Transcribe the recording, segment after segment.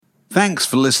Thanks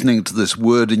for listening to this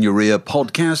Word in Your Ear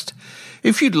podcast.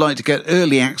 If you'd like to get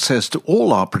early access to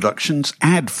all our productions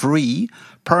ad-free,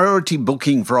 priority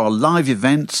booking for our live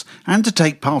events, and to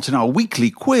take part in our weekly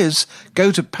quiz,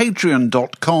 go to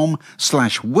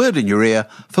patreon.com/wordinyourear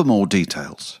for more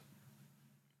details.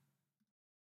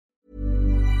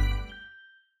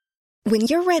 When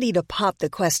you're ready to pop the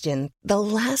question, the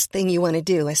last thing you want to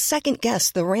do is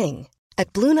second-guess the ring.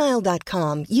 At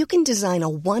BlueNile.com, you can design a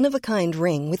one-of-a-kind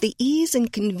ring with the ease and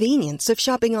convenience of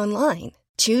shopping online.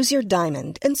 Choose your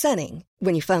diamond and setting.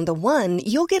 When you find the one,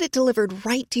 you'll get it delivered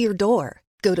right to your door.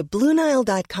 Go to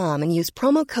BlueNile.com and use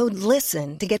promo code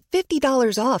LISTEN to get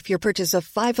 $50 off your purchase of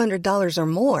 $500 or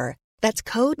more. That's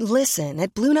code LISTEN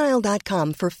at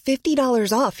BlueNile.com for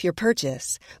 $50 off your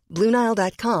purchase.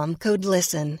 BlueNile.com, code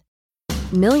LISTEN.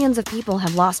 Millions of people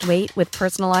have lost weight with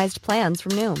personalized plans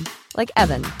from Noom. Like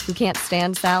Evan, who can't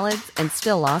stand salads and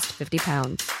still lost 50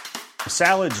 pounds.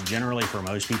 Salads generally for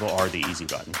most people are the easy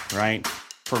button, right?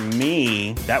 For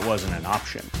me, that wasn't an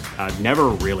option. I never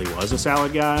really was a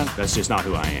salad guy. That's just not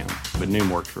who I am. But Noom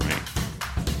worked for me.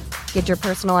 Get your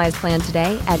personalized plan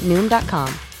today at Noom.com.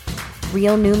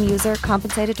 Real Noom user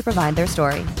compensated to provide their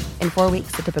story. In 4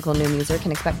 weeks, the typical Noom user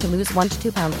can expect to lose 1 to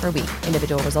 2 pounds per week.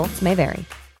 Individual results may vary.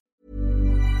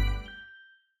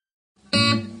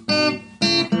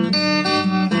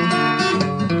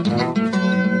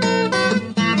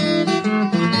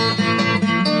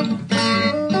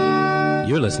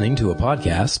 You're listening to a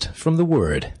podcast from The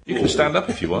Word. You can stand up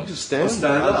if you want. Stand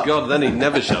up. Oh, God, then he'd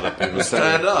never shut up.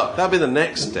 Stand up. That'd be the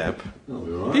next step.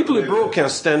 People who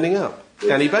broadcast standing up.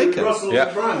 Danny Baker.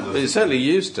 Yeah. He certainly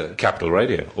used to. Capital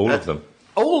Radio, all of them.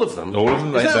 All of them? All of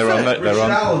them. There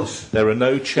are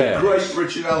no chairs. Great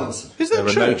Richard Allenson. Is that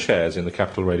There true? are no chairs in the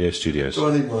Capital Radio studios. Do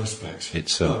I need my specs?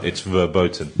 It's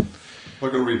verboten. I'm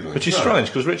going to read them. Which is strange,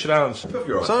 because Richard Allenson...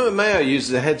 Simon Mayo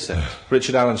uses a headset.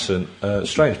 Richard Allenson,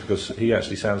 strange, because he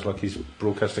actually sounds like he's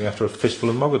broadcasting after a fistful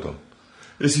of Mogadon.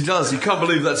 Yes, he does. You can't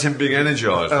believe that's him being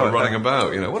energised by running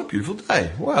about. You know, what a beautiful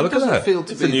day. Wow, look at that. It doesn't feel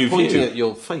to It's a be new pointing view. at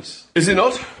your face. Is it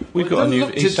not? We've got a new...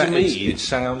 Look to me. It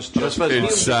sounds just...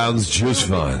 It sounds just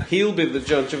fine. He'll be the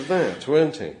judge of that,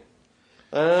 won't he?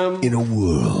 In a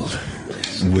world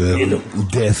where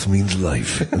death means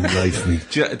life and life means...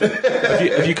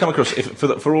 Have you come across...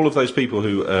 For all of those people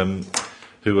who are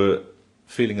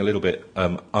feeling a little bit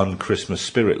un-Christmas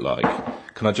spirit-like,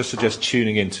 can I just suggest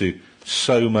tuning into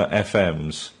Soma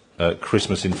FM's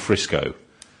Christmas in Frisco,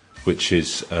 which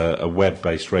is a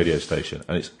web-based radio station,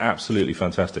 and it's absolutely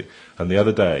fantastic. And the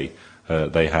other day,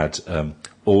 they had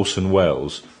Orson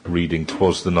Welles reading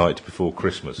 "'Twas the Night Before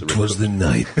Christmas." "'Twas the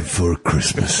night before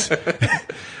Christmas."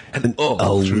 and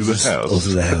all through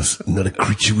the house, not a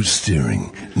creature was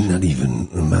stirring, not even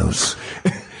a mouse.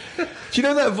 Do you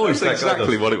know that voice? That's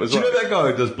exactly what it was. Do you know that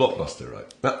guy who does Blockbuster, right?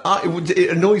 Now, it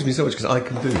annoys me so much because I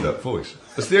can do that voice.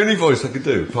 That's the only voice I can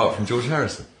do, apart from George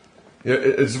Harrison. Yeah,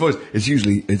 it's a voice. It's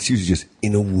usually just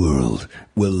in a world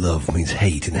where love means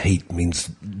hate and hate means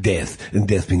death and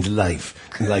death means life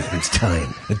and life means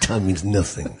time and time means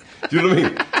nothing. Do you know what I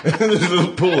mean? There's a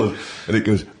little pause and it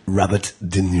goes, Robert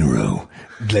De Niro,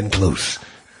 Glenn Close,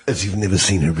 as you've never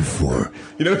seen her before.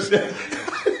 You know.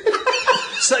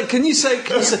 So can you say?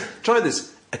 Try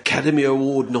this. Academy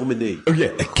Award nominee. Oh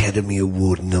yeah, Academy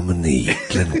Award nominee,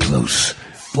 Glenn Close.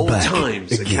 4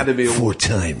 times again, Academy Award. 4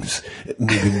 times,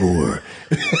 maybe more.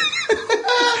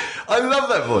 I love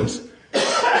that voice.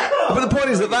 But the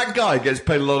point is that guy gets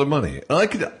paid a lot of money. And I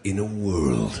could, in a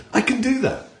world, I can do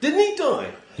that. Didn't he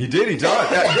die? He did. He died.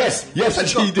 Yes,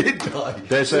 actually, he did die.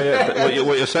 There's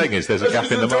what you're saying is there's a gap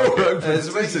in the market.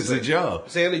 There's a jar.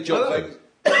 It's the only job.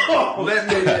 Let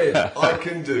me in. I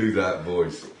can do that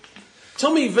voice.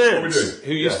 Tommy Vance, What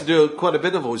who used to do quite a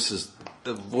bit of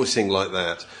voicing like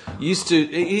that,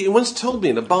 he once told me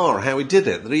in a bar how he did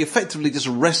it, that he effectively just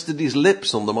rested his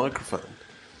lips on the microphone.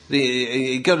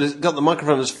 He got the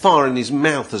microphone as far in his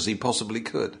mouth as he possibly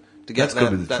could to get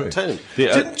that tone.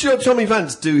 Didn't you know Tommy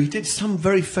Vance he did some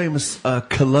very famous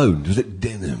cologne? Was it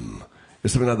Denim? Or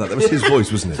something like that. That was his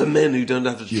voice, wasn't it? For men who don't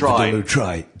have to try. Don't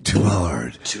try too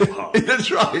hard. Too hard.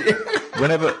 That's right.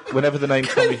 Whenever the name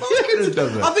Tommy...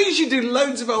 I think you should do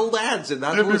loads of old ads in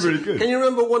that. That'd be really good. Can you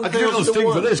remember 1001? I could do a little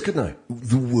sting for this, couldn't I?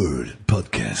 The Word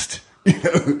podcast. You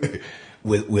know,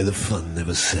 where the fun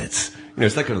never sets. You know,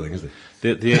 it's that kind of thing, isn't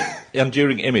it? The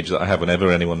enduring image that I have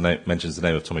whenever anyone mentions the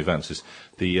name of Tommy Vance is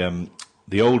the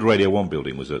old Radio 1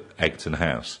 building was at Eggton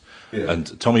House,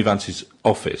 and Tommy Vance's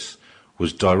office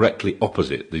was directly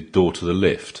opposite the door to the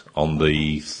lift on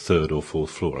the 3rd or 4th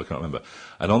floor, I can't remember.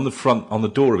 And on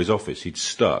the door of his office, he'd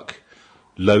stuck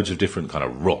loads of different kind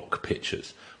of rock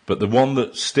pictures. But the one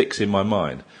that sticks in my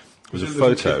mind was a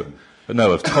photo,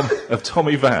 of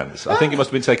Tommy Vance. I think it must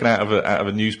have been taken out of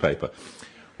a newspaper,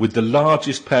 with the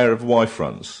largest pair of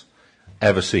Y-fronts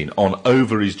ever seen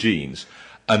over his jeans,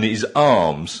 and his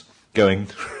arms going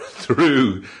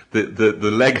through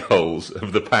the leg holes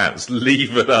of the pants,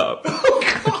 levered up.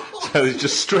 So he's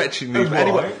just stretching these.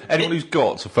 Anyone who's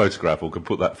got a photograph or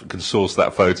can source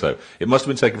that photo. It must have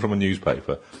been taken from a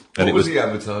newspaper. And what was he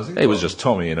advertising? It was just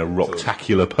Tommy in a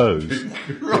rocktacular pose.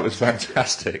 It was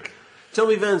fantastic.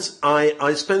 Tommy Vance,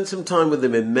 I spent some time with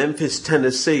him in Memphis,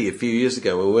 Tennessee a few years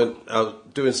ago. We went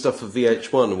out doing stuff for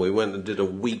VH1 and we went and did a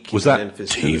week in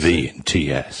Memphis, TV and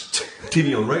TS?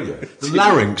 TV on radio. The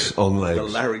larynx on legs. The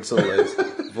larynx on legs.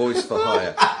 Voice for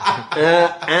hire.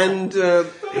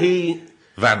 He...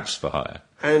 Vance for hire.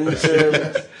 And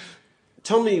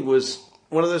Tommy was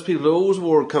one of those people who always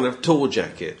wore a kind of tour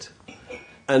jacket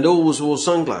and always wore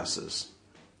sunglasses.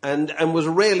 And was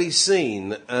rarely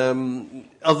seen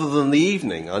other than the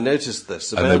evening. I noticed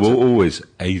this. And they were always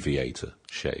aviator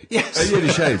shades. Yes.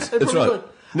 Aviator shades, that's right.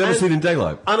 Never seen in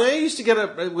daylight. And I used to get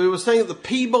up, we were staying at the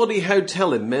Peabody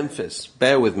Hotel in Memphis.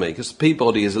 Bear with me, because the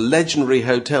Peabody is a legendary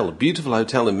hotel, a beautiful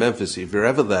hotel in Memphis. If you're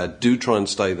ever there, do try and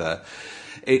stay there.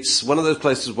 It's one of those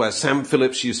places where Sam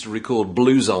Phillips used to record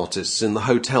blues artists in the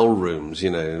hotel rooms,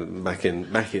 back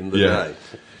in the day.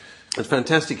 It's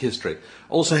fantastic history.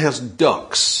 Also has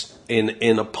ducks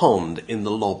in a pond in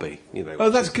the lobby. Oh,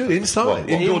 that's good. Inside.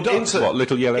 Indoor ducks. What,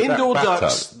 little yellow indoor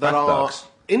ducks that are... ducks?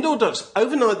 Indoor ducks,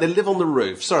 overnight they live on the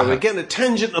roof. Sorry, we're getting a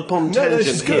tangent upon tangent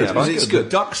it's good. here. It's good.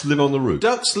 Ducks live on the roof.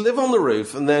 Ducks live on the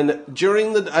roof, and then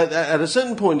at a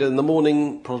certain point in the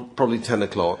morning, probably 10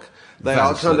 o'clock, they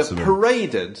are kind of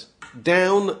paraded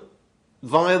down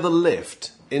via the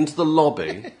lift into the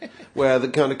lobby, where the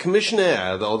kind of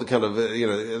commissionaire, or the kind of,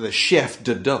 the chef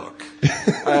de duck,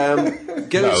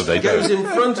 goes in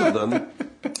front of them,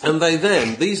 and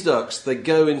these ducks, they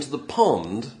go into the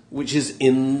pond, which is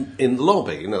in the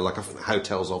lobby, like a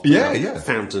hotel's often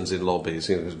fountains in lobbies,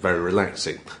 it's very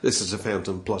relaxing. This is a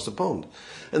fountain plus a pond.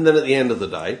 And then at the end of the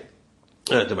day,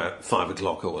 at about 5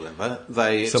 o'clock or whatever,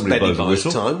 it's bedding boys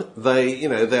time. They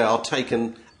are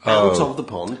taken out of the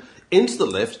pond into the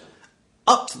lift,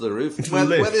 up to the roof, where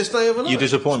they stay overnight. You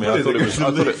disappoint me. I thought it was.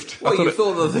 I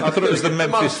thought it was the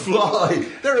Memphis fly.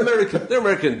 They're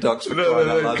American ducks. Can't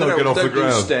get off the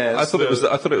ground. I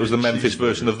thought it was the Memphis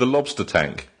version of the lobster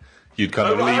tank. You'd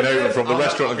kind of lean over from the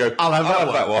restaurant and go, I'll have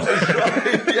that one.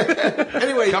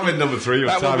 Anyway, come in number 3.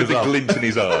 That one with the glint in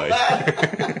his eye.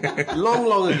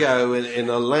 Long ago, in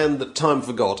a land that time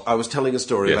forgot, I was telling a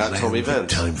story about Tommy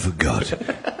Vance. Time forgot.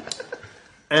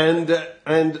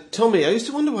 And Tommy, I used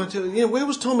to wonder where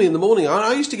was Tommy in the morning?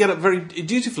 I used to get up very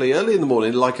dutifully early in the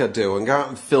morning, like I do, and go out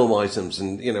and film items.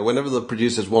 And whenever the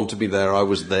producers want to be there, I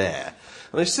was there.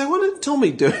 And I said, "What is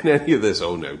Tommy doing any of this?"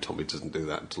 Oh no, Tommy doesn't do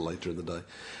that until later in the day.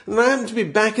 And I happened to be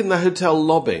back in the hotel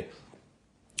lobby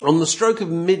on the stroke of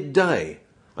midday.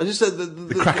 I just said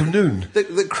the crack of noon.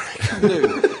 The crack of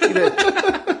noon.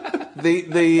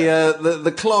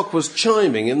 The clock was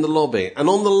chiming in the lobby, and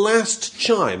on the last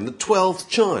chime, the 12th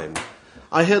chime,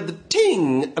 I heard the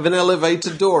ting of an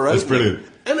elevator door opening. That's brilliant.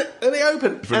 And it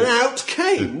opened, and out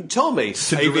came Tommy.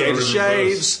 Aviator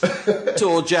shades,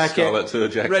 tour jacket,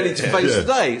 ready to face the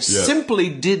day. Simply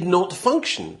did not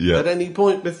function at any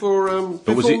point before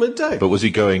midday. But was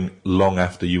he going long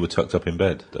after you were tucked up in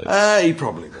bed, Dave? He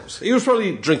probably was. He was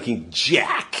probably drinking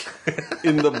Jack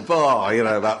in the bar,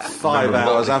 about 5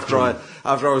 hours after I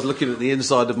was looking at the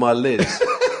inside of my lids.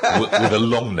 With a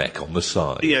long neck on the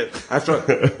side. Yeah,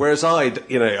 whereas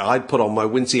I'd put on my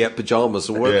Wincey pyjamas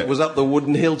and was up the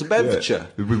wooden hill to Bedfordshire.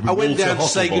 I went down to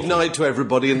say goodnight to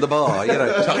everybody in the bar,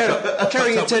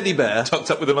 carrying a teddy bear.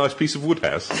 Tucked up with a nice piece of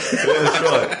woodhouse. That's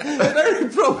right. There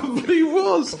it probably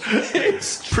was.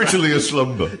 It's prettily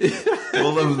aslumber.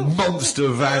 All those monster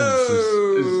Vance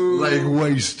is laying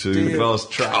waste to vast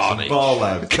tracts of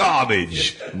barland.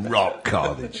 Carnage. Rock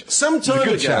carnage. Some time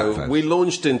ago, we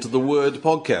launched into the Word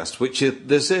podcast, which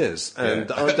this is.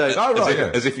 And I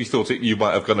don't... As if you thought you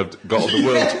might have kind of got on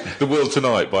the world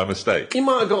tonight by mistake. You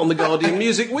might have got on the Guardian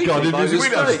Music Weekly by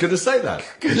mistake. I was going to say that.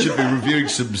 You should be reviewing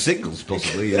some singles,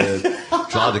 possibly.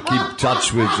 Trying to keep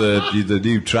touch with the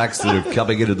new tracks that are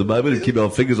coming in at the moment and keep our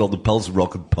fingers on the pulse of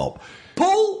rock and pop.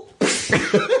 Paul!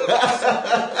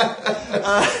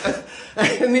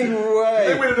 Anyway.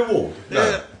 They win an award.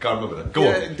 No, can't remember that. Go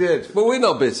on. It did. Well, we're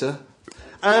not bitter.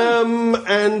 I'm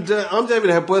David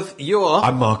Hepworth. You are.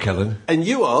 I'm Mark Ellen. And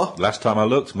you are. Last time I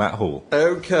looked, Matt Hall.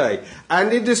 Okay.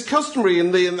 And it is customary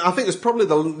I think it's probably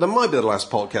there might be the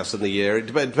last podcast in the year. It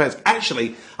depends.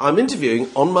 Actually, I'm interviewing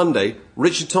on Monday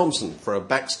Richard Thompson for a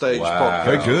backstage podcast.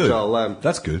 Very good.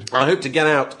 That's good. I hope to get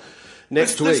out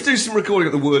next week. Let's do some recording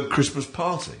at the Word Christmas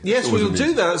party. Yes, we'll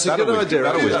do that. It's a good idea.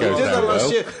 that always goes down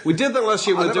well. We did that last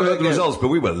year. I We'll don't do know it the again. results, but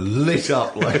we were lit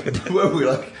up weren't we?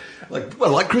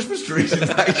 Like Christmas trees, in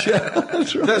fact. Yeah,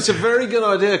 that's right. That's a very good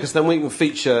idea, because then we can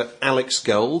feature Alex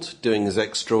Gold doing his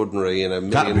extraordinary,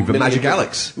 That'd be the Magic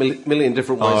Alex. million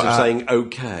different ways of saying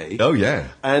okay. Oh yeah,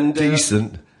 and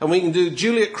decent. And we can do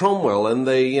Juliet Cromwell, and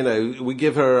we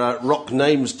give her rock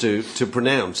names to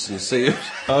pronounce and see.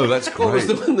 Oh, that's great. What was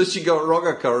the one that she got wrong?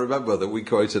 I can't remember that we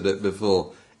quoted it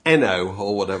before. Eno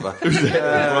or whatever.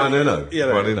 Brian Eno.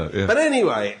 Brian Eno, yeah. But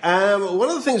anyway, one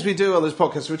of the things we do on this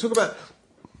podcast, we talk about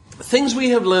things we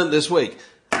have learnt this week.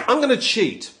 I'm going to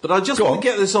cheat, but I just want to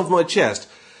get this off my chest.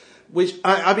 Which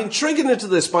I've been triggered into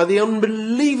this by the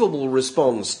unbelievable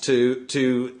response to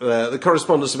the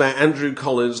correspondence about Andrew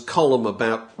Collins' column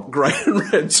about grey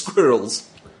and red squirrels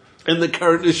in the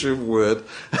current issue of Word,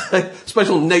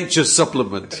 special nature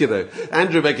supplement.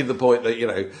 Andrew making the point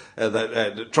that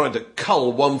that trying to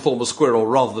cull one form of squirrel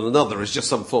rather than another is just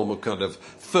some form of kind of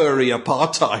furry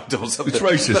apartheid or something. It's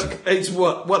racism. But it's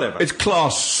whatever. It's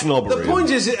class snobbery. The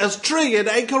point is, it has triggered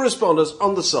a correspondence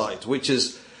on the site, which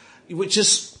is.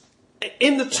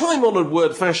 In the time-honoured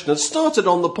Word fashion, had started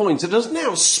on the point. It has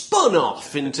now spun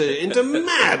off into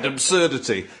mad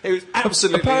absurdity. It was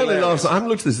absolutely Apparently hilarious. last night, I haven't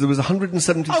looked at this, there was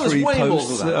 173 Oh, it's way posts.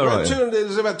 more than that. Oh, right,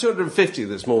 There's about 250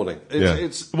 this morning.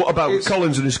 What about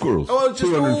Collins and his squirrels? Oh, just all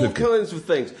 250. kinds of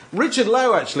things. Richard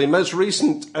Lowe, actually, most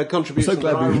recent I'm contribution. so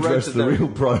glad that I we wrote addressed the today. real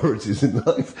priorities in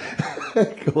life.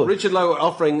 Go on. Richard Lowe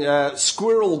offering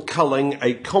squirrel culling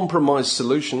a compromise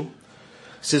solution.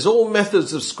 Says all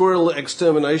methods of squirrel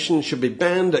extermination should be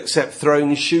banned except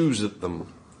throwing shoes at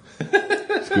them.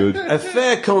 It's good. A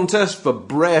fair contest for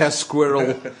Brer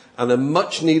squirrel and a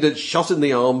much-needed shot in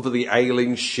the arm for the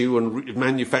ailing shoe and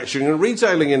manufacturing and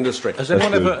retailing industry. Has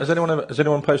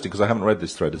anyone posted? Because I haven't read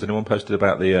this thread. Has anyone posted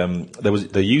about the?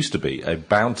 There used to be a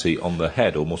bounty on the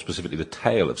head, or more specifically, the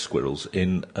tail of squirrels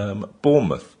in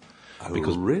Bournemouth.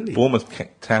 Because really?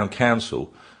 Bournemouth Town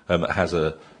Council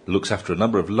looks after a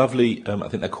number of lovely, I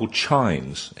think they're called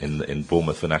chines in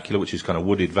Bournemouth vernacular, which is kind of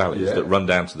wooded valleys that run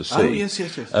down to the sea. Oh, yes.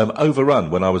 Overrun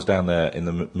when I was down there in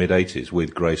the mid-'80s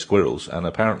with grey squirrels, and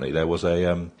apparently there was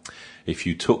if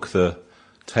you took the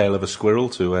tail of a squirrel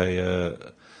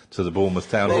to the Bournemouth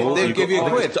Town Hall, they'd give you a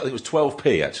quid. I think it was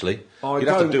 12p, actually. I You'd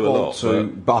don't have to do a want lot. to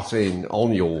butt in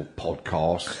on your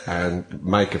podcast and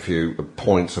make a few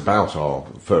points about our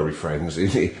furry friends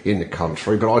in the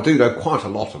country, but I do know quite a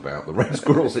lot about the red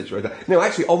squirrel situation. Now,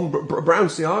 actually, on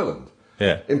Brownsea Island,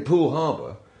 in Poole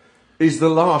Harbour, is the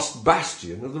last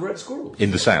bastion of the red squirrels. In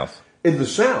the south. In the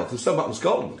south, there's some up in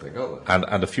Scotland, I think, aren't there?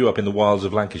 And a few up in the wilds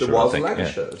of Lancashire, The wilds I of think.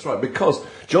 Lancashire, that's right, because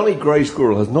Johnny Grey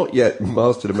Squirrel has not yet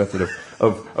mastered a method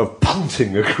of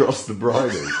punting across the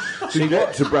briny to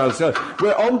get to Brownsea Island.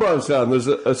 Where on Brownsea Island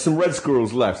there's some red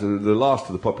squirrels left, the last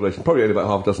of the population, probably only about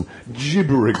half a dozen,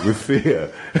 gibbering with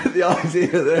fear at the idea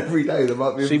that every day there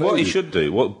might be a See, what he baby. should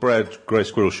do, what Grey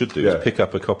Squirrel should do, is pick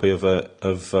up a copy of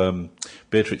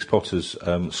Beatrix Potter's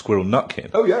Squirrel Nutkin.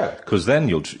 Oh, yeah. Because then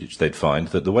they'd find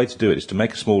that the way to do it is to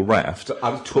make a small raft.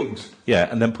 Out of twigs.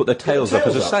 And then put their tails up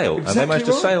as a sail. And they manage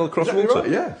to sail across Exactly water.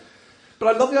 right, yeah.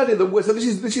 But I love the idea that so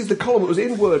this is the column that was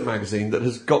in Word magazine that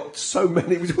has got so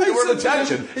many. We're on a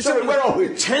tangent. Sorry, where are we?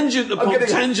 Tangent upon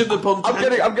tangent upon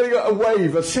tangent. I'm getting a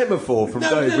wave, a semaphore from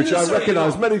Dave, which I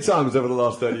recognise many times over the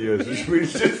last 30 years. Which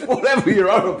means just whatever you're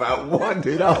on about, wind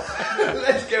it up.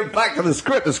 Let's get back to the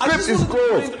script. The script is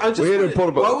squirrels. We're here in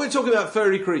Portobello. While we're talking about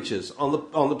furry creatures on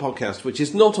the podcast, which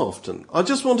is not often, I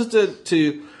just wanted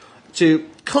to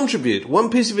contribute one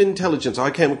piece of intelligence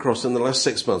I came across in the last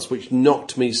 6 months, which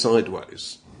knocked me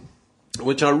sideways.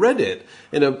 Which I read it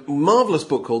in a marvellous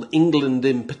book called England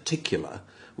in Particular,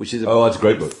 which is that's a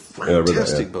great book.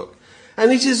 Fantastic book.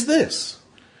 And it is this: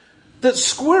 that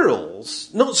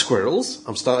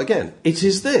it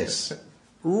is this: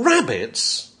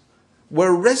 rabbits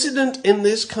were resident in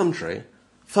this country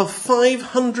for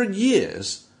 500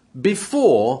 years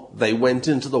before they went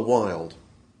into the wild.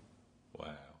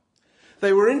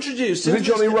 They were introduced... Is it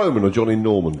Johnny Roman or Johnny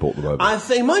Norman bought them over? I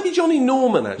think it might be Johnny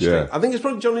Norman, actually. Yeah. I think it's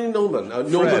probably Johnny Norman.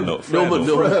 Frère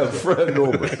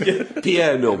Norman.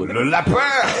 Pierre Norman. Le lapin!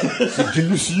 C'est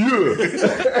délicieux!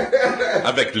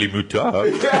 Avec les moutards.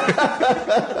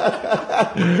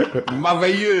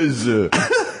 Merveilleuse!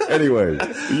 Anyway.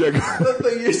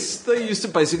 They used to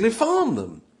basically farm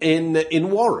them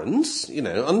in warrens,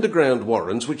 underground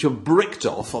warrens, which were bricked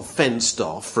off or fenced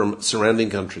off from surrounding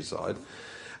countryside.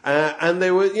 And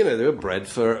they were bred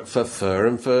for fur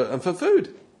and for food.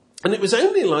 And it was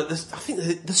only like this, I think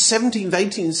the 17th,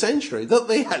 18th century that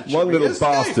they actually Two little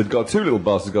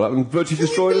bastards got up and virtually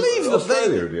destroyed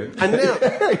Australia in the end. And now,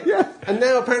 and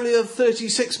now apparently there are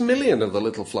 36 million of the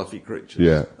little fluffy creatures.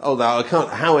 Yeah. Although I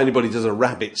can't, how anybody does a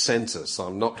rabbit census,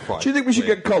 I'm not quite. Do you think we should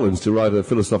get Collins to write a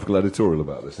philosophical editorial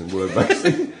about this in Word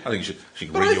magazine? I think she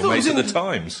can read your mates at the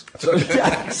Times.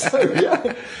 It's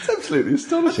absolutely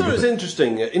astonishing. I thought it was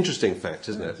an interesting fact,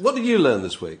 isn't it? What did you learn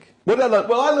this week? What did I learn?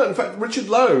 Well, I learned, in fact, Richard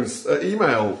Lowe's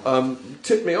email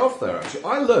tipped me off there, actually.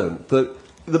 I learned that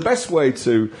the best way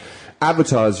to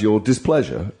advertise your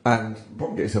displeasure and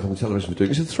probably get yourself on the television for doing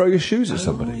it is to throw your shoes at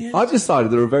somebody. Yes. I've decided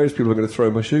there are various people I'm going to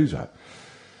throw my shoes at.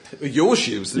 Your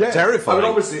shoes? They're terrifying. I mean,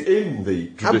 obviously, in the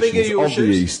How big are traditions your of the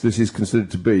shoes? East, this is considered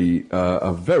to be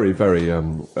a very, very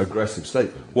aggressive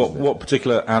statement. What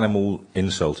particular animal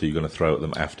insult are you going to throw at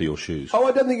them after your shoes? Oh,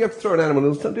 I don't think you have to throw an animal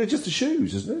insult. It's just the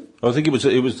shoes, isn't it? I think it was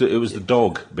the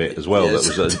dog bit as well.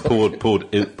 Yes. That was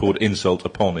poured insult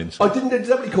upon insult. I didn't. Is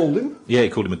that what he called him? Yeah, he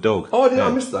called him a dog. Oh, I didn't. Yeah.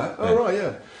 I missed that. Oh, right,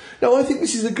 yeah. No, I think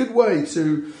this is a good way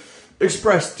to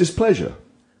express displeasure.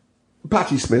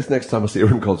 Patti Smith, next time I see her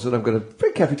in concert, I'm going to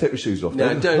very carefully take my shoes off No,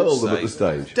 and don't hurl say them at the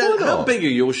stage. Don't, Why how not? big are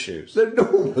your shoes? They're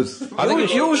enormous. I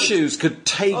think your shoes could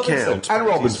take out. Anne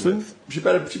Robinson, she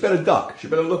better duck. She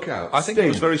better look out. I think it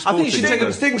was very sporting.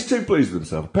 Sting's too pleased with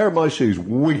himself. A pair of my shoes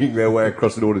winging their way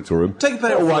across an auditorium. Take a pair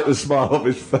That'll of- wipe the smile off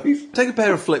his face. Take a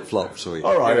pair of flip-flops, or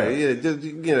All right,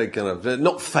 kind of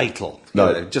not fatal.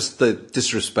 No. Just the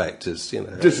disrespect is,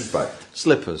 Disrespect.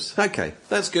 slippers. Okay,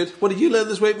 that's good. What did you learn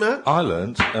this week, Matt? I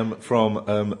learned from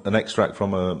an extract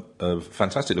from a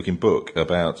fantastic-looking book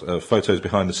about photos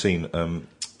behind the scene on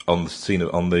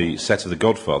the set of The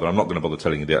Godfather. I'm not going to bother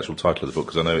telling you the actual title of the book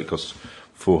because I know it costs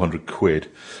 £400.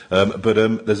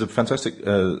 But there's a fantastic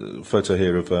photo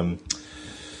here of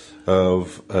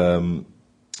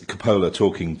Coppola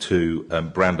talking to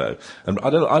Brando, and I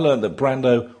learned that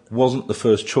Brando wasn't the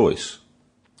first choice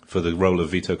for the role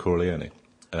of Vito Corleone.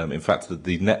 In fact,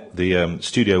 the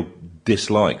studio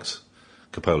disliked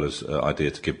Coppola's idea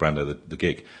to give Brando the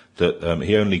gig. That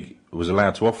he only was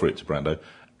allowed to offer it to Brando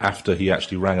after he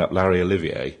actually rang up Larry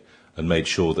Olivier and made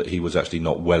sure that he was actually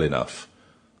not well enough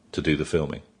to do the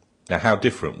filming. Now, how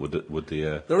different would the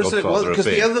Godfather Because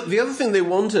have been? the other thing they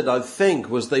wanted, I think,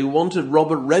 was they wanted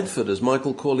Robert Redford as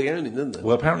Michael Corleone, didn't they?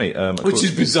 Well, apparently, Which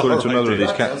is bizarre, according to another of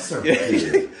actually.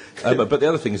 these but the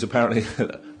other thing is apparently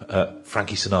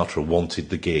Frankie Sinatra wanted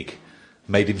the gig,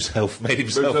 made himself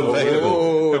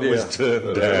available, and was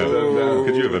turned down.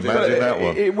 Could you have imagined that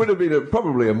one? It would have been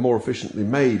probably a more efficiently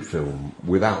made film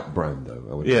without Brando.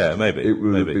 I would Yeah, imagine. maybe It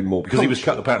would have been more because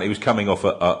apparently he was coming off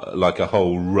like a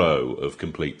whole row of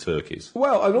complete turkeys.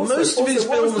 Well, and also, Most of his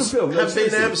what was films the film? have Let's been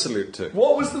face it. absolute too.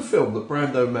 What was the film that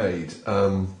Brando made?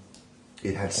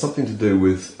 It had something to do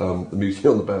with the Mutiny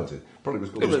on the Bounty. Probably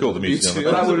was called. It was called The Mutiny on the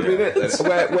That Bounty. would have been it. Then.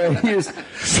 Where he is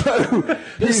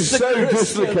so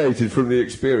dislocated from the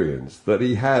experience that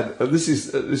he had. This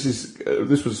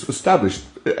was established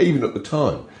even at the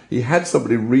time. He had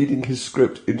somebody reading his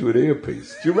script into an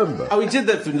earpiece. Do you remember? Oh, he did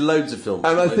that for loads of films.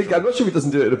 And I think, I'm not sure if he doesn't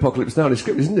do it in Apocalypse Now. His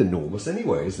script isn't enormous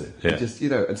anyway, is it? Yeah. He just,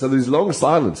 and so there's long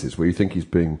silences where you think he's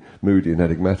being moody and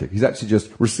enigmatic. He's actually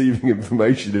just receiving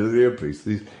information in an earpiece.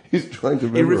 He's trying to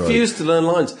He memorize. refused to learn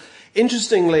lines.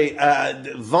 Interestingly,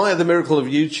 via the miracle of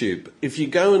YouTube, if you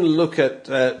go and look at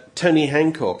Tony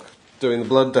Hancock doing The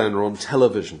Blood Donor on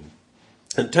television,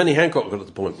 and Tony Hancock got to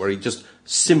the point where he just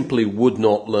simply would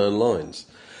not learn lines.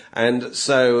 And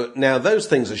so now those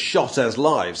things are shot as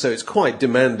live, so it's quite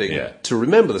demanding to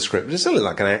remember the script. But it's only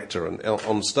like an actor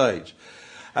on stage.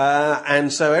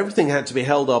 And so everything had to be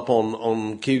held up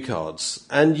on cue cards.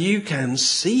 And you can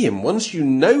see him, once you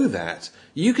know that,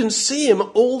 you can see him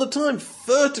all the time,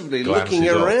 furtively looking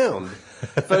Glances off. around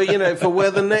for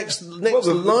where the next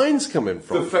line's coming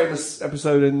from. The famous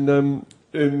episode in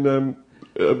can't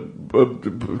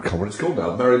remember what it's called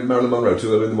now. Marilyn Monroe,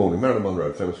 2 early in the morning. Marilyn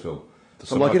Monroe, famous film.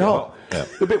 Some Like It Hot. Yeah.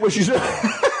 The bit where she's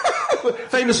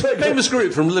famous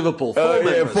group from Liverpool. Four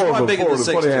members, quite big in the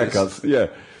funny 60s. haircuts. Yeah.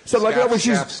 So like that, when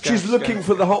she's looking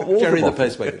for the hot water Jerry the bottle.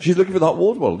 pacemaker. She's looking for the hot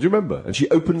water bottle. Do you remember? And she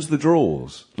opens the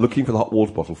drawers, looking for the hot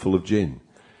water bottle full of gin.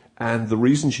 And the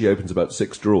reason she opens about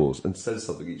 6 drawers and says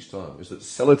something each time is that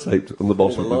sellotaped on the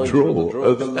bottom of the drawer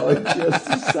are the line she has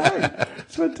to say.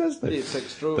 It's fantastic. It's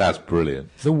extraordinary. That's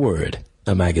brilliant. The Word.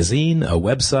 A magazine, a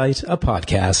website, a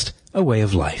podcast, a way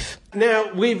of life.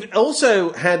 Now, we've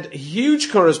also had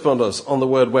huge correspondence on the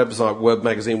Word website,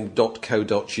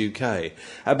 wordmagazine.co.uk,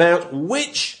 about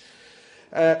which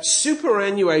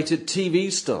superannuated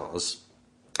TV stars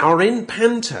are in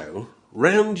panto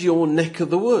round your neck of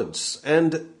the woods,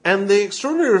 and the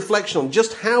extraordinary reflection on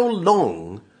just how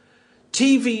long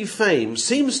TV fame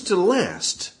seems to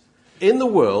last in the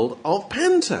world of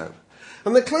panto.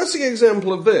 And the classic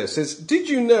example of this is, did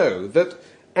you know that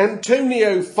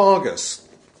Antonio Fargas,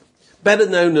 better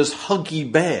known as Huggy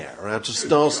Bear out of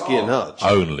Starsky and Hutch,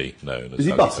 Only known as Is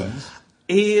he Huggy Buttons?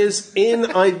 he is in,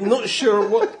 I'm not sure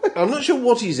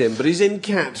what he's in, but he's in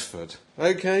Catford,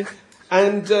 okay?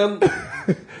 And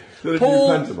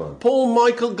Paul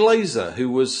Michael Glazer, who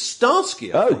was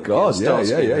Starsky. Oh, God, yeah,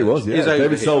 he was, yeah. is over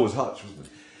David here. Soul was Hutch, wasn't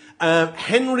he?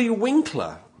 Henry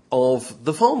Winkler of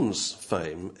the Fonz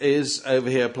fame is over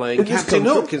here playing In this Captain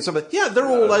country? Hook and something. Yeah, they're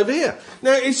all over here.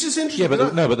 Now, it's just interesting.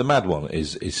 Yeah, but the mad one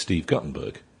is Steve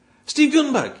Guttenberg. Steve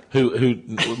Guttenberg. Who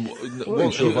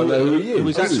not sure if I know who he is. who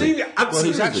is actually, Steve, well,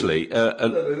 he's absolutely.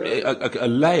 actually a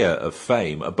layer of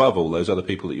fame above all those other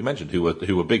people that you mentioned who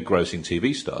were big grossing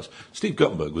TV stars. Steve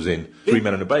Guttenberg was in Three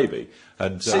Men and a Baby,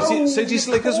 and City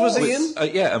Slickers was he in?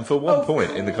 yeah, and for one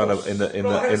point in the kind of in the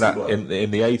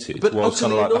 80s, But was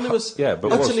kind of utterly like anonymous.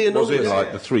 but Utterly was in anonymous.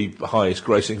 like the 3 highest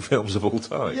grossing films of all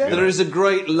time. Yeah. There is a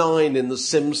great line in The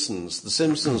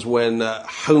Simpsons, when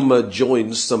Homer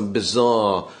joins some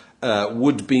bizarre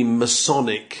would-be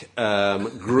Masonic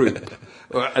group,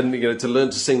 and to learn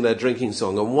to sing their drinking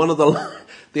song. And one of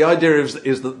the idea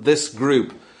is that this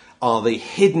group are the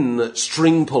hidden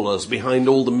string pullers behind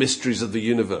all the mysteries of the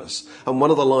universe. And one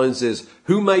of the lines is,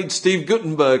 "Who made Steve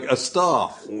Guttenberg a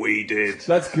star? We did."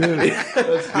 That's good.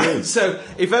 That's good. So,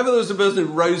 if ever there was a person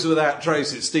who rose without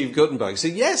trace, it's Steve Guttenberg. So,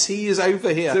 yes, he is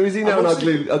over here. So is he now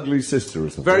an ugly sister or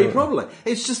something? Very probably.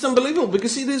 It's just unbelievable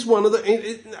because it is one of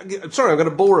the... sorry, I'm going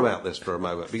to bore about this for a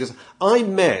moment because I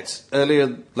met,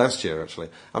 earlier last year actually,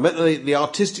 I met the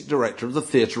artistic director of the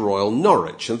Theatre Royal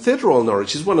Norwich. And Theatre Royal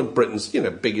Norwich is one of Britain's,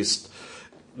 biggest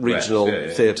regional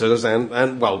theatres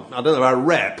and, well, I don't know about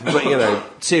rep,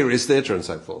 but, serious theatre and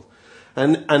so forth.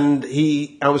 And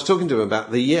I was talking to him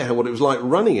about what it was like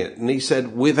running it, and he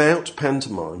said, without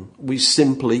pantomime, we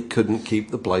simply couldn't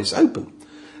keep the place open.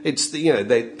 It's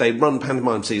they run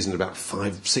pantomime season in about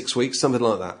 5-6 weeks, something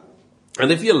like that.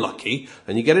 And if you're lucky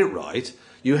and you get it right,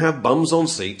 you have bums on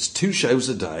seats, 2 shows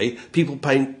a day, people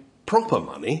paying proper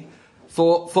money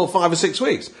for 5 or 6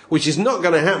 weeks, which is not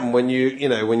going to happen when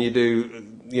you do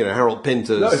Harold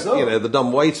Pinter's the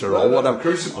dumb waiter or whatever.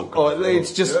 Crucible.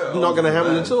 It's just not going to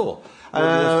happen at all.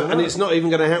 And it's not even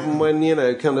going to happen when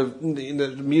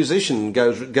the musician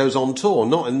goes on tour,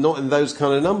 not in those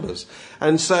kind of numbers.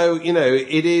 And so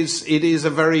it is a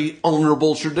very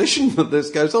honourable tradition that this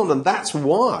goes on, and that's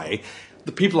why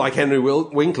the people like Henry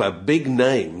Winkler, big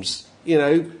names,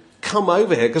 come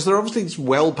over here because they're obviously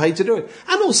well paid to do it,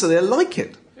 and also they like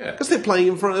it. Because they're playing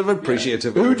in front of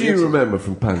appreciative Who do audiences. you remember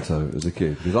from Panto as a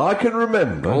kid? Because I can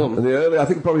remember, in the early, I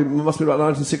think probably must be about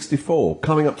 1964,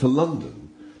 coming up to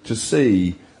London to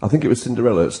see, I think it was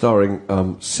Cinderella, starring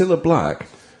Cilla Black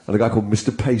and a guy called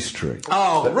Mr. Pastry.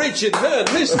 Oh, Richard Hearn,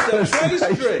 Mr.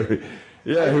 Pastry.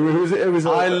 Yeah, who was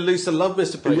I used to love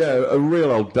Mr. Pastry. Yeah, a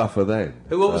real old duffer then.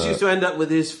 Who always used to end up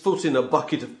with his foot in a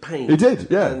bucket of paint. He did,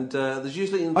 yeah. And there's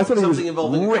usually I thought he was something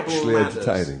involving a couple of richly ladders.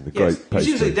 entertaining, the Yes, great he was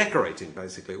usually Pastry. decorating,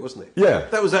 basically, wasn't he? Yeah.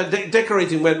 That was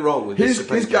decorating went wrong with His Mr.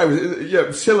 Pastry. guy was,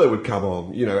 Cilla would come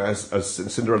on, as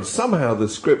Cinderella. Somehow the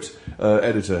script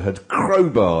editor had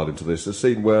crowbarred into this a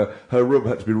scene where her room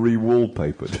had to be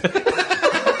re-wallpapered.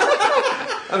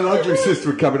 And an ugly sister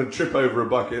would come in and trip over a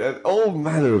bucket, and all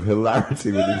manner of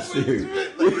hilarity would ensue.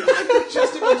 I could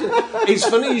just imagine. It's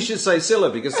funny you should say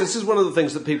Cilla, because this is one of the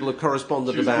things that people have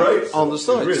corresponded She's about great. on the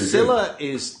site. Really Cilla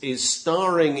is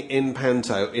starring in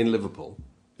Panto in Liverpool.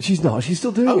 She's not. She's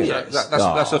still doing it. yes.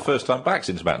 That's her first time back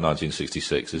since about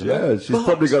 1966, isn't it? Yeah, she's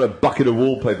probably got a bucket of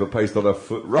wallpaper paste on her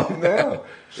foot right now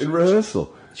in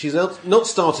rehearsal. She's not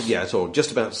started yet, or just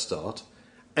about to start,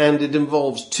 and it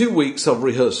involves 2 weeks of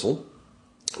rehearsal,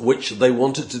 which they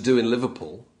wanted to do in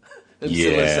Liverpool. And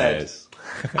Cilla said,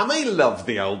 I may love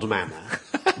the old manor.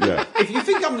 Yeah. If you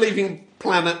think I'm leaving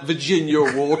planet Virginia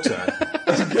water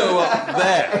to go up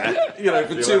there,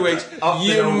 for 2 weeks,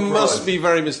 you must be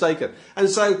very mistaken. And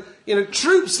so,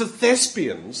 troops of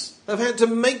thespians have had to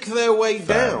make their way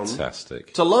down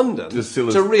to London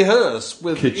to rehearse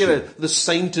with, the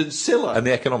sainted Cilla. And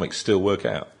the economics still work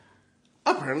out.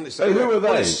 Apparently so. Hey, who are they?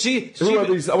 Well, it's Who are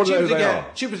these? I want to know who they are.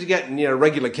 cheaper to get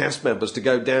regular cast members to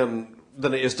go down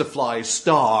than it is to fly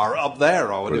Star up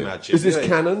there, I would imagine. Is this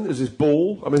Cannon? Is this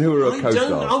Ball? I mean, who are her I co-stars?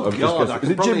 don't. Oh I'm just God! guessing. I Is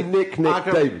can it probably, Jim Nick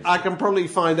Davis? I can probably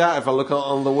find out if I look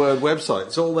on the Word website.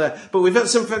 It's all there. But we've had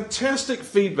some fantastic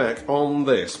feedback on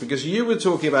this because you were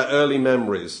talking about early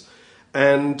memories,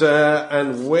 and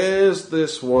where's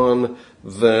this one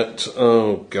that?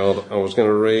 Oh God! I was going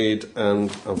to read and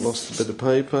I've lost a bit of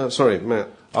paper. Sorry, Matt.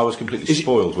 I was completely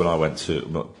spoiled when I went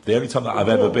to... The only time that I've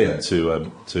ever been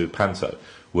to Panto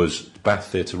was Bath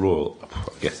Theatre Royal,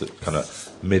 I guess the kind of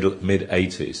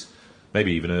mid-80s,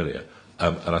 maybe even earlier,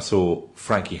 and I saw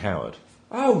Frankie Howard.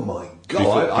 Oh my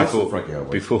God! I saw Frankie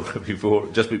Howard. It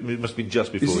must have been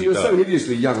just before you were so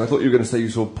hideously young, I thought you were going to say you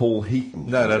saw Paul Heaton.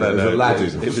 No.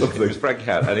 Aladdin. It was Frankie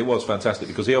Howard, and it was fantastic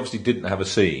because he obviously didn't have a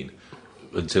scene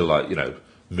until,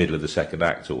 middle of the second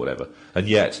act or whatever, and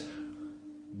yet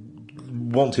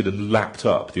wanted and lapped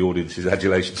up the audience's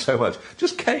adulation so much.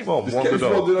 Just came on, wandered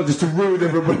on, just to ruin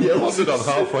everybody else. Wandered on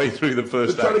halfway through the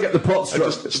first act. Trying to get the plot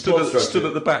structure. Just stood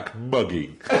at the back,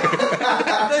 mugging.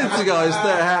 Those guys,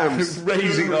 their hams.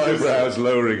 Raising eyebrows,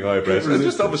 lowering eyebrows. And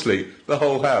just obviously, the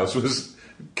whole house was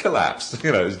collapsed.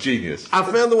 It was genius. I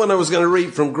found the one I was going to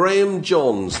read from Graham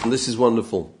Johns, and this is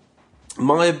wonderful.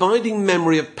 My abiding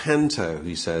memory of Panto,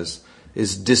 he says,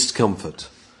 is discomfort.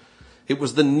 It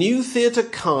was the New Theatre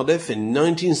Cardiff in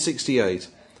 1968.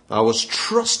 I was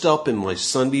trussed up in my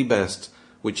Sunday best,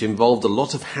 which involved a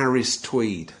lot of Harris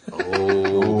tweed.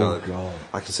 Oh, God.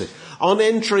 I can see. On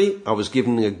entry, I was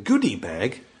given a goodie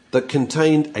bag that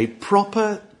contained a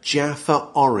proper Jaffa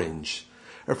orange,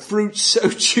 a fruit so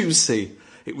juicy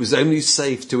it was only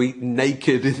safe to eat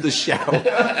naked in the shower.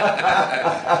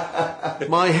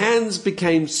 My hands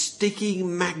became sticky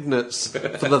magnets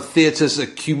for the theatre's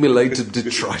accumulated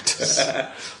detritus.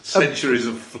 Centuries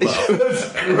of fluff.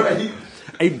 That's great.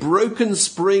 A broken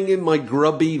spring in my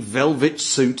grubby velvet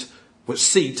seat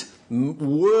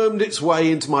wormed its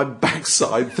way into my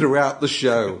backside throughout the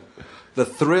show. The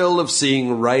thrill of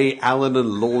seeing Ray Allen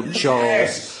and Lord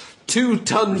Charles,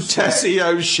 2-ton Tessie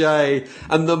O'Shea,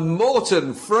 and the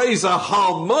Morton Fraser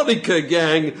harmonica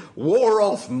gang wore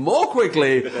off more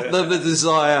quickly than the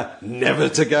desire never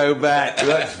to go back.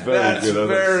 That's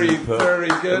very good. Very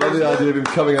good. I love the idea of him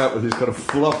coming out with his kind of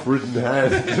fluff-ridden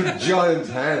hands, giant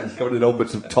hands covered in old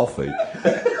bits of toffee.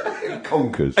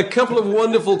 Conkers. A couple of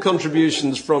wonderful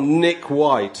contributions from Nick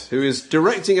White, who is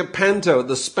directing a panto at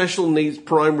the special needs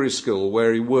primary school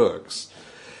where he works.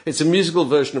 It's a musical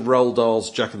version of Roald Dahl's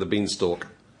Jack of the Beanstalk.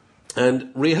 And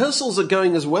rehearsals are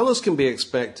going as well as can be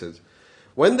expected.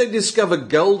 When they discover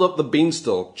Gold Up the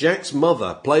Beanstalk, Jack's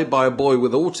mother, played by a boy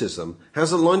with autism,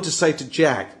 has a line to say to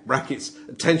Jack, brackets,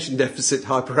 attention deficit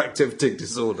hyperactivity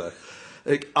disorder.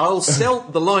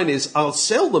 The line is, I'll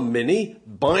sell them, Minnie,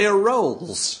 buy a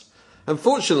rolls.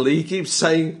 Unfortunately, he keeps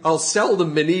saying, I'll sell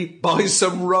them, Minnie, buy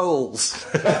some rolls.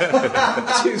 which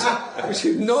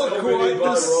is not quite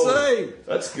the same.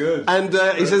 That's good. And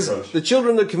he says, the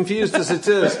children are confused as it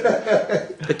is.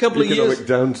 A couple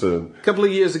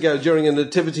of years ago, during a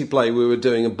nativity play we were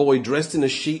doing, a boy dressed in a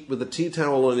sheet with a tea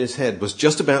towel on his head was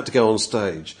just about to go on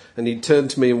stage. And he turned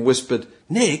to me and whispered,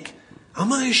 Nick,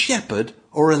 am I a shepherd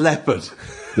or a leopard?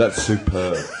 That's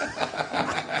superb.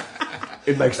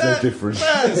 It makes no difference.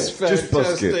 That's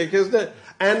fantastic, isn't it?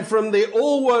 And from the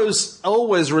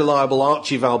always reliable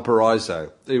Archie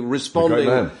Valparaiso,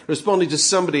 responding to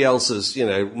somebody else's,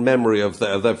 memory of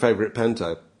their favourite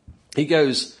panto, he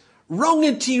goes,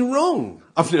 "Wrongity wrong."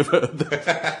 I've never heard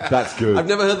that. That's good. I've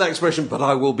never heard that expression, but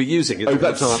I will be using it all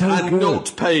the time. So I'm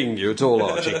not paying you at all,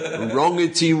 Archie.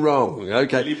 Wrongity wrong.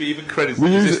 Okay. Will you be even credited?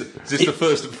 Is this the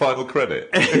first and final credit?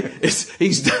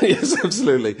 Yes,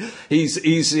 absolutely. He's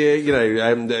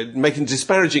making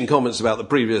disparaging comments about the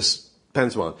previous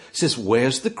pantomime. He says,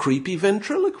 "Where's the creepy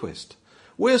ventriloquist?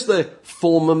 Where's the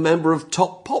former member of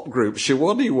top pop group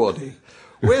Shawaddy Waddy?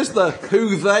 Where's the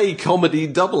Who They comedy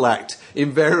double act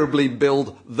invariably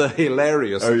billed the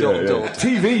hilarious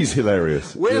TV's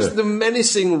hilarious. Where's the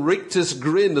menacing rictus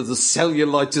grin of the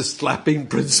cellulitis slapping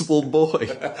principal boy?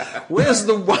 Where's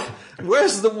the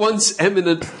once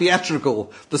eminent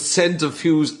theatrical, the scent of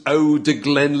whose ode to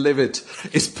Glenlivet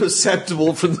is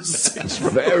perceptible from the sixth row?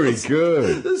 Very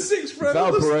good. The sixth row.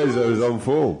 Valparaiso is on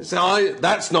form. So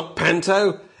that's not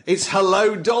panto. It's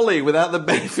Hello Dolly without the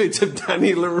benefit of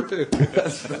Danny LaRue.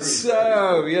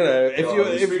 So,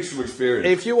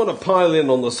 if you want to pile in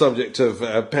on the subject of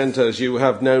pantos you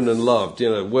have known and loved,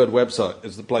 Word website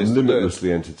is the place to do it.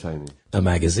 Limitlessly entertaining. A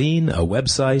magazine, a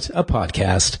website, a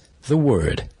podcast, The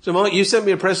Word. So, Mark, you sent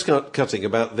me a press cutting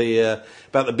about the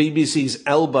BBC's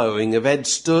elbowing of Ed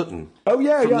Sturton. Oh,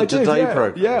 yeah, from the Today did,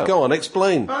 programme. Yeah. Go on,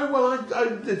 explain. I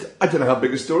don't know how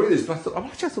big a story it is, but I thought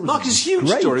it was Mark, it's a huge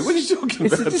story. What are you talking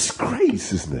about? It's a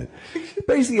disgrace, isn't it?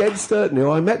 Basically, Ed Sturton, who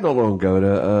I met not long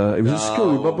ago, he was at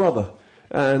school with my brother.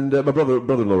 And my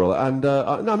brother-in-law, rather.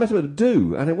 And I met him at a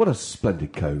do, and what a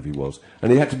splendid cove he was.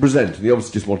 And he had to present, and he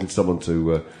obviously just wanted someone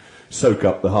to soak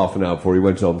up the half an hour before he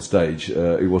went on stage.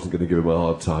 He wasn't going to give him a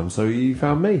hard time, so he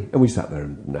found me. And we sat there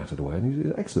and nattered away, and he was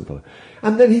an excellent fellow.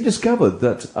 And then he discovered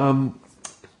that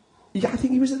Yeah, I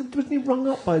think wasn't he rung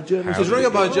up by a journalist? He was rung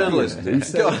up by a journalist. Yeah, he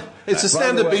said- God, it's a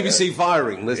standard BBC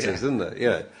firing, this is, isn't it?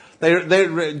 Yeah.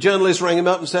 Journalists rang him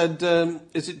up and said,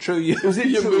 is it true you're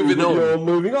moving on? You're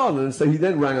moving on. And so he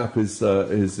then rang up his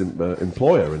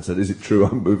employer and said, is it true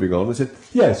I'm moving on? And he said,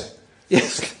 yes.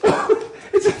 Yes.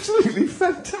 It's absolutely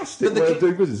fantastic way of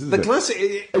doing business, isn't the it?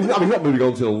 classic... I mean, not moving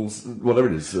on till whatever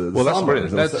it is. Well, that's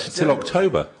brilliant. That's till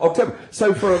October. October.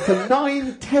 So for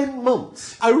 10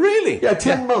 months. Oh, really? Yeah,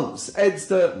 10 months. Ed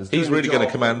Sturton. He's really going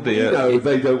to command the...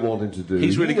 they don't want him to do.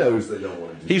 He's really- he knows they don't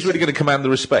want him to do. He's really going to command the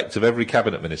respect of every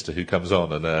cabinet minister who comes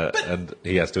on, and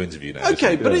he has to interview now.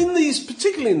 Okay, but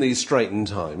particularly in these straitened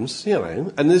times,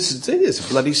 and this is a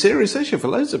bloody serious issue for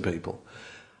loads of people.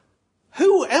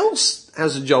 Who else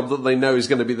has a job that they know is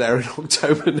going to be there in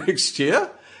October next year?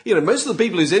 Most of the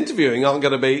people he's interviewing aren't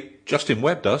going to be... Justin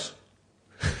Webb does.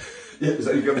 Yeah,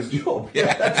 so he got his job.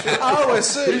 Yeah. Oh, I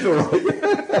see. He's all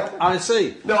right. I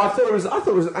see. No, I thought it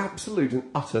was an absolute and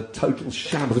utter total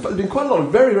shambles. In fact, there's been quite a lot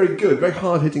of very, very good, very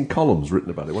hard-hitting columns written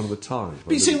about it. One of the Times.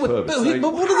 But you see, but what are they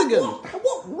going...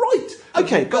 What right?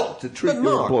 Okay, have you got to treat but your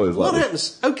Mark, employers like what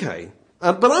this? happens... Okay,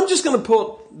 but I'm just going to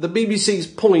put the BBC's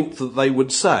point that they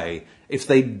would say if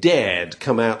they dared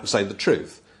come out and say the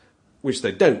truth, which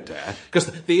they don't dare, because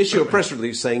the issue of press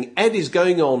release saying Ed is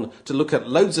going on to look at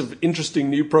loads of interesting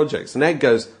new projects, and Ed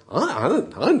goes, I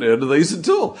haven't heard of these at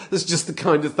all. That's just the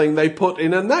kind of thing they put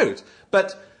in a note.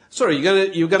 But sorry, you're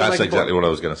going to That's make exactly what I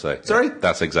was going to say. Sorry,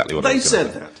 that's exactly what I they was going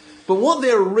to said say. that. But what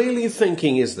they're really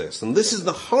thinking is this, and this is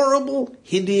the horrible,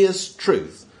 hideous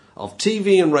truth of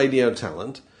TV and radio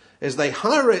talent, is they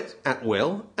hire it at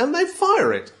will and they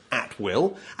fire it at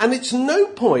will, and it's no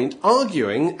point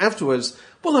arguing afterwards,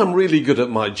 well, I'm really good at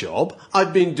my job,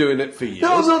 I've been doing it for years.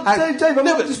 No, I'm not, Dave, I'm No,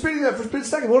 not but- disputing that for a split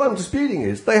second. What I'm disputing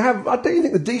is I don't you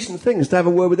think the decent thing is to have a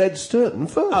word with Ed Sturton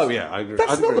first? Oh, yeah, I agree.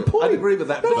 That's I'd not agree. the point. I'd agree with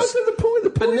that. No, But- that's not the point. The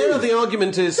But point now is, the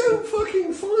argument is... don't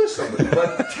fucking fire somebody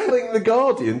by telling the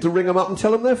Guardian to ring them up and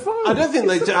tell them they're fired. I don't think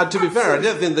they... to be fair, I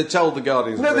don't think they told the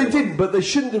Guardians... No, to they ring them didn't, but they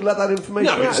shouldn't have let that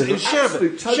information No, out. it's an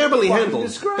absolute total shabbily fucking handled.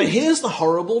 disgrace. But here's the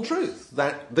horrible truth: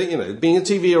 that being a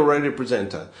TV or radio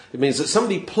presenter, it means that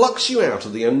somebody plucks you out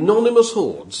of the anonymous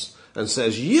hordes and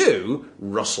says, "You,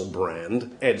 Russell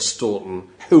Brand, Ed Sturton,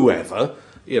 whoever,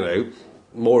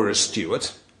 Moira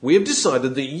Stewart, we have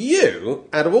decided that you,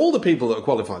 out of all the people that are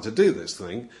qualified to do this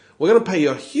thing, we're going to pay you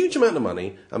a huge amount of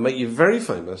money and make you very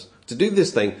famous to do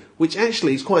this thing, which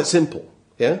actually is quite simple,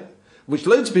 yeah, which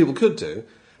loads of people could do."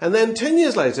 And then 10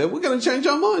 years later, we're going to change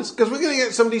our minds because we're going to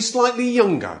get somebody slightly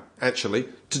younger, actually,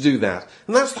 to do that.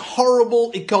 And that's the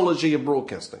horrible ecology of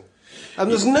broadcasting.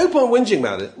 And there's no point whinging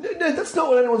about it. No, that's not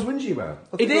what anyone's whinging about.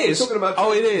 I think It what we're is. talking about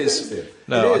Oh, it is.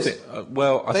 No, It I is. think. I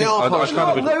They think are I partial.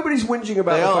 kind of. Nobody's whinging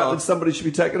about They the are. fact that somebody should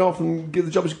be taken off and give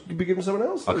the job should be given to someone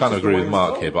else. I kind of agree with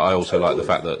Mark here, but I also like the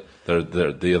fact that there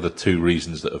are the other two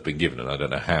reasons that have been given, and I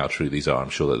don't know how true these are. I'm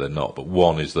sure that they're not. But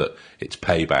one is that it's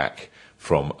payback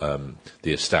from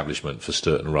the establishment for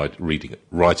Sturton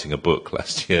writing a book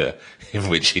last year in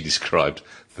which he described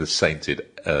the sainted,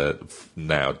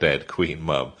 now dead Queen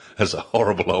Mum as a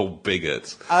horrible old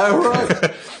bigot. Oh,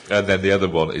 right. And then the other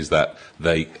one is that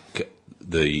the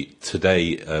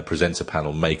Today presenter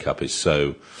panel makeup is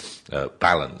so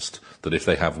balanced that if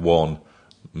they have one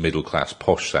middle-class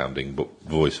posh-sounding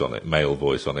voice on it, male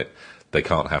voice on it, they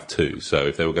can't have two. So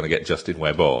if they were going to get Justin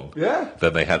Webb on,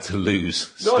 then they had to lose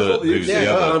Sturton, who's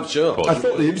the other. I'm sure. posh I thought the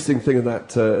voice. interesting thing in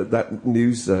that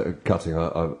news cutting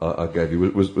I gave you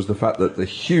was the fact that the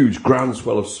huge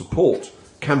groundswell of support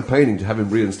campaigning to have him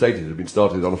reinstated had been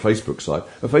started on a Facebook site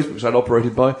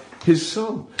operated by his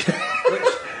son.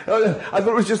 I thought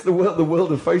it was just the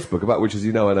world of Facebook, about which, as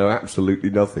you know, I know absolutely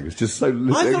nothing. It's just so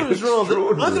I thought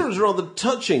it was rather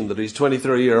touching that his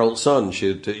 23-year-old son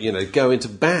should, go into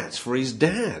bat for his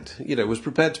dad. Was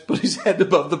prepared to put his head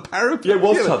above the parapet. Yeah, it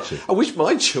was touching. I wish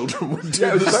my children would do Yeah,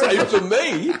 it was the very same for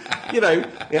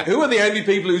me. Who are the only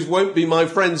people who won't be my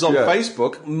friends on Yeah.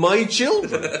 Facebook? My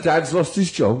children. Dad's lost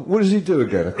his job. What does he do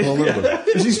again? I can't remember.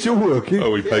 Is he still working?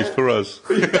 Oh, he pays for us.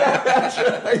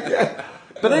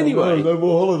 But anyway, no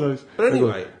more holidays. But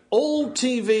anyway, all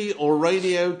TV or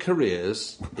radio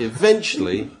careers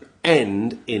eventually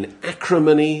end in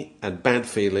acrimony and bad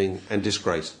feeling and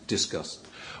disgust.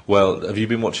 Well, have you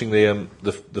been watching the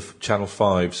Channel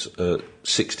 5's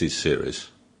 60s series?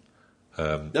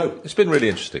 No. It's been really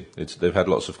interesting. They've had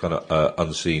lots of kind of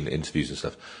unseen interviews and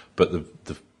stuff. But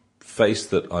the face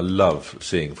that I love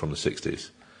seeing from the 60s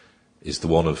is the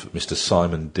one of Mr.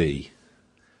 Simon D.,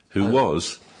 who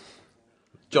was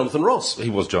Jonathan Ross. He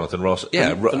was Jonathan Ross.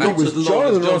 Yeah, But not as long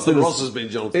as Jonathan Ross has been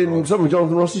Jonathan in Ross. some of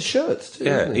Jonathan Ross's shirts, too.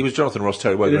 Yeah, isn't he was Jonathan Ross,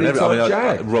 Terry Wogan, In an and everything.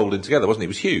 entire jag. Rolled in together, wasn't he? He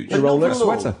was huge. A roll neck Not for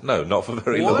long. sweater. No, not for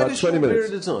very Why long. a short 20 minutes.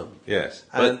 period of time? Yes,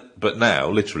 And- but now,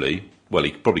 literally, well,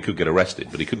 he probably could get arrested,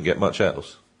 but he couldn't get much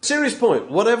else. Serious point.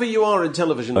 Whatever you are in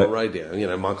television or radio,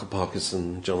 Michael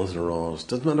Parkinson, Jonathan Ross,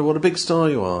 doesn't matter what a big star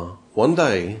you are, one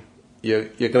day you're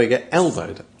going to get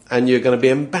elbowed and you're going to be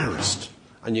embarrassed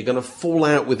and you're going to fall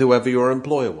out with whoever your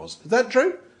employer was. Is that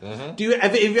true? Mm-hmm.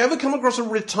 Have you ever come across a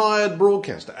retired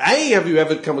broadcaster? A, have you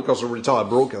ever come across a retired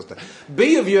broadcaster?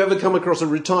 B, have you ever come across a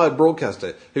retired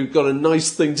broadcaster who got a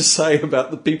nice thing to say about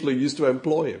the people who used to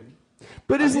employ him?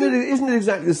 But isn't it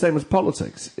exactly the same as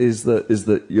politics? Is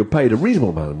that you're paid a reasonable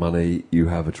amount of money, you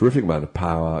have a terrific amount of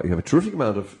power, you have a terrific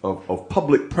amount of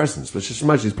public presence, which I just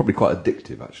imagine is probably quite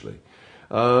addictive, actually.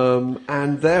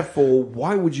 And therefore,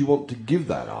 why would you want to give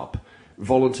that up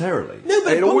voluntarily? No,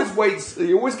 but it always waits.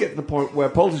 You always get to the point where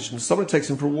politicians, someone takes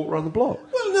them for a walk around the block.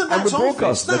 Well, no, and that's with broadcasters,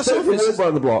 obvious. they That's take them for a obvious. walk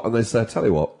around the block, and they say, "I tell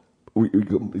you what,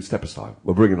 we step aside.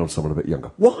 We're bringing on someone a bit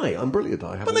younger. Why? I'm brilliant.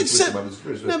 I have." But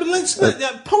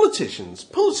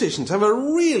politicians have a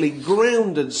really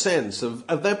grounded sense of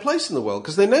their place in the world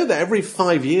because they know that every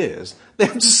 5 years they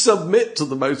have to submit to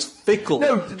the most fickle.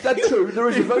 No, that's true. There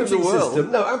is a voting world.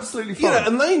 system. No, absolutely fine.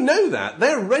 And they know that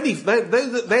they're ready.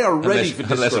 They are ready for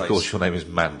disgrace. Unless, of course, your name is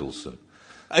Mandelson.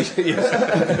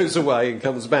 Yes, goes away and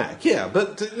comes back. Yeah,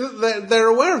 but they're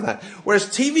aware of that. Whereas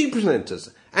TV presenters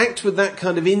act with that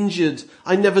kind of injured,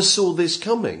 I never saw this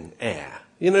coming air.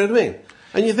 You know what I mean?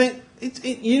 And you think,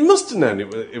 you must have known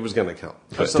it was going to come.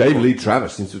 But Dave Lee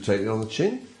Travis seems to have taken it on the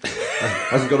chin.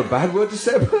 Hasn't got a bad word to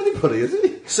say about anybody, has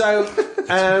he? So, the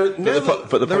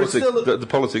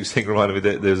politics thing reminded me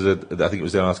that I think it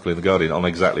was the article in The Guardian on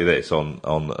exactly this, on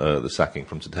the sacking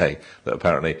from today, that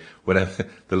apparently whenever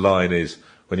the line is,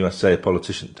 when you say a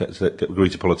politician,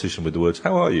 greet a politician with the words,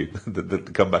 "How are you?" the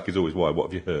comeback is always, "Why?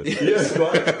 What have you heard?" Yes,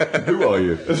 right. Who are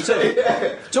you?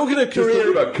 Talking of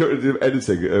career... About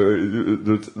editing,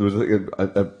 there was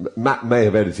Matt may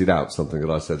have edited out something that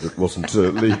I said that wasn't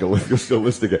legal if you're still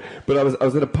listening. But I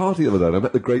was at a party the other day and I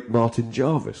met the great Martin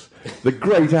Jarvis, the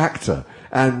great actor.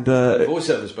 And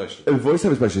voiceover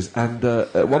specialist. And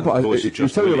at one point, he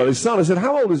was telling me about his son. I said,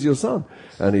 "How old is your son?"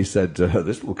 And he said,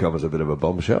 "This will come as a bit of a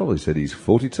bombshell." He said, "He's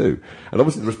 42." And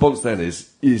obviously, the response then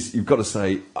is you've got to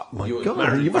say, "Oh, my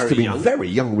God, you must have been very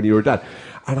young when you were a dad."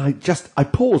 And I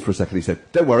paused for a second. He said,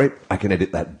 "Don't worry, I can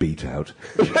edit that beat out."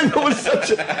 It was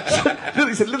such a...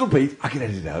 He said, "Little beat, I can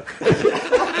edit it out."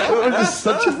 It was just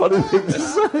such a funny thing to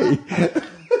say.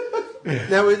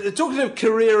 Now, talking of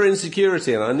career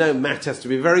insecurity, and I know Matt has to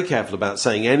be very careful about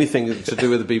saying anything to do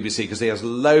with the BBC because he has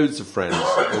loads of friends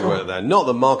who work there. Not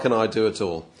that Mark and I do at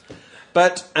all.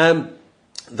 But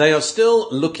they are still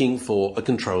looking for a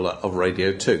controller of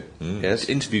Radio 2. Yes?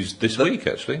 Interviews this week,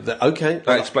 actually. Okay.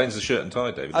 That explains the shirt and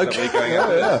tie, David. Is Okay. that where you're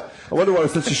going out? I wonder why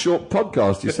it's such a short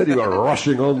podcast. You said you were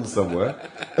rushing on somewhere.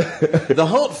 The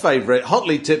hot favourite,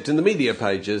 hotly tipped in the media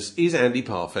pages, is Andy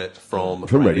Parfitt from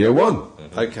Radio 1.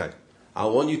 Okay. I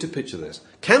want you to picture this.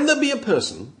 Can there be a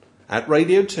person at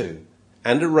Radio 2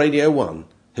 and at Radio 1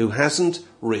 who hasn't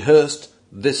rehearsed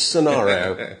this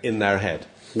scenario in their head?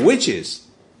 Which is,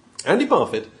 Andy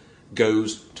Parfitt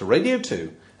goes to Radio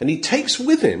 2 and he takes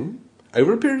with him,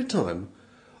 over a period of time,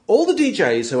 all the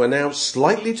DJs who are now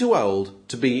slightly too old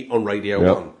to be on Radio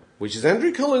 1. Which, as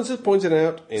Andrew Collins has pointed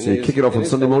out... So you kick it off on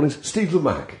Sunday mornings? Steve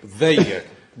Lamacq. There you go.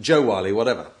 Joe Wiley,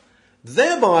 whatever.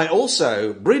 Thereby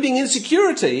also breeding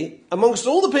insecurity amongst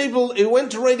all the people who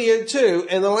went to Radio 2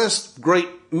 in the last great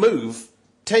move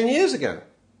 10 years ago.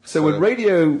 So when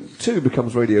Radio 2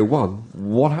 becomes Radio 1,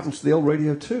 what happens to the old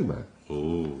Radio 2, man?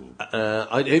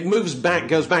 It moves back,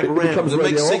 goes back round. becomes It makes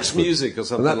Radio Six Oxford. Music or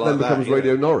something And that like then that. becomes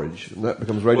Radio Norwich, and that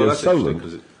becomes Radio Well, that's interesting, Solent.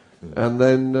 'cause it- And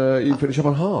then you finish up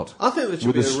on Heart. I think there should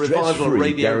With be a a revival of stress-free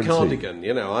Radio guarantee.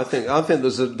 Cardigan. I think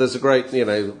there's a great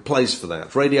place for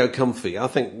that. Radio Comfy. I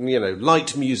think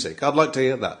light music. I'd like to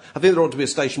hear that. I think there ought to be a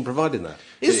station providing that.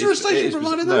 Is there a station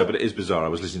providing that? No, but it is bizarre. I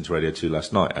was listening to Radio 2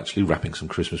 last night, actually, wrapping some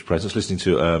Christmas presents, listening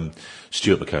to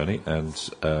Stuart McConey and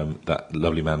that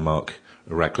lovely man Mark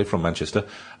Radcliffe from Manchester,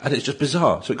 and it's just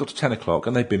bizarre. So it got to 10 o'clock,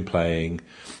 and they played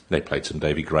some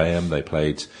Davy Graham, they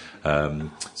played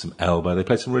some Elbow, they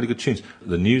played some really good tunes.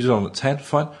 The news is on at 10,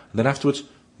 fine, and then afterwards,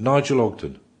 Nigel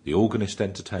Ogden, the organist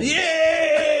entertainer.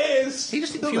 Yes!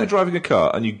 If you were driving a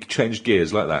car and you changed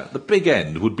gears like that, the big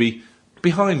end would be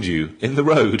behind you in the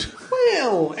road.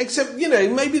 Well, except,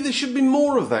 maybe there should be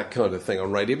more of that kind of thing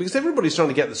on radio because everybody's trying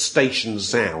to get the station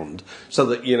sound so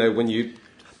that, when you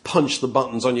punch the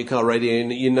buttons on your car radio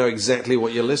and you know exactly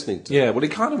what you're listening to. Yeah, well,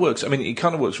 it kind of works. I mean, it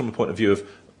kind of works from a point of view of,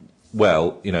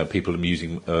 well, you know, people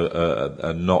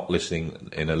are not listening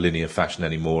in a linear fashion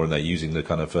anymore, and they're using the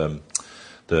kind of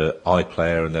the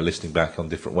iPlayer, and they're listening back on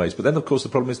different ways. But then, of course, the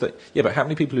problem is that, yeah, but how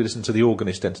many people who listen to The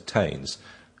Organist Entertains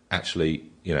actually,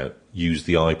 you know, use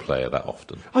the iPlayer that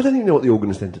often? I don't even know what The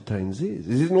Organist Entertains is.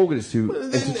 Is it an organist who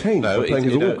entertains by playing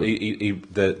his organ?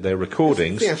 They're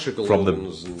recordings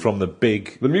from the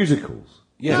big... The musicals?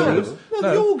 Yeah,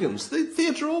 the organs, the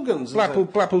theatre organs.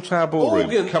 Blackpool Tower Ballroom.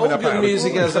 Organ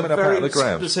music has a very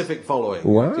specific following.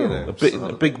 Wow. You know, a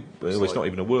big well, it's not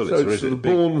even a Wurlitzer, is it?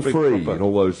 Born Free and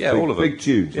all those all of them. Big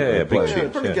tunes. Yeah, big tunes.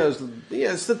 It probably goes,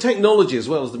 it's the technology as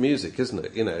well as the music, isn't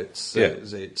it? You know, it's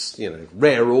you know,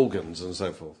 rare organs and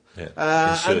so forth. Yeah.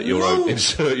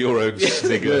 Insert your own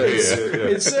snigger here.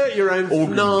 Insert your own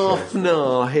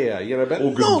fnar here. You know, but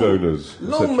organ donors.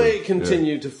 Long may it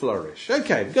continue to flourish.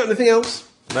 Okay, got anything else?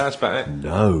 No, that's about it.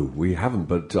 No, we haven't,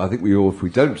 but I think if we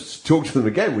don't talk to them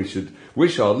again, we should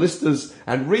wish our listeners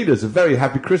and readers a very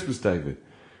happy Christmas, David.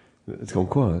 It's gone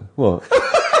quiet. What?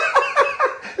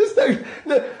 There's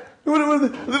no, a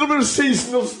little bit of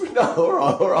seasonal... No,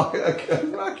 all right, okay.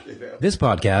 This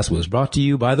podcast was brought to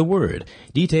you by The Word.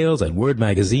 Details at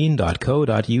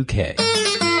wordmagazine.co.uk.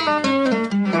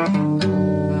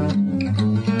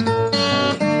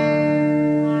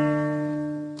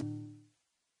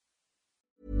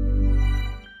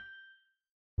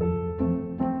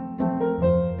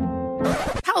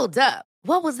 Hold up.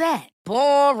 What was that?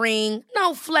 Boring.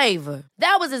 No flavor.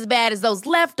 That was as bad as those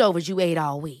leftovers you ate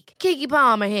all week. Keke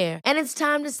Palmer here, and it's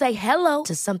time to say hello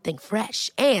to something fresh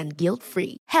and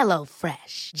guilt-free.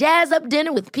 HelloFresh. Jazz up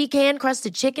dinner with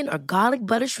pecan-crusted chicken or garlic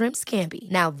butter shrimp scampi.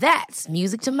 Now that's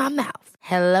music to my mouth.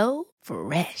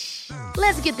 HelloFresh.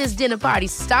 Let's get this dinner party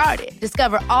started.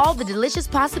 Discover all the delicious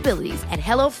possibilities at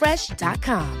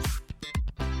HelloFresh.com.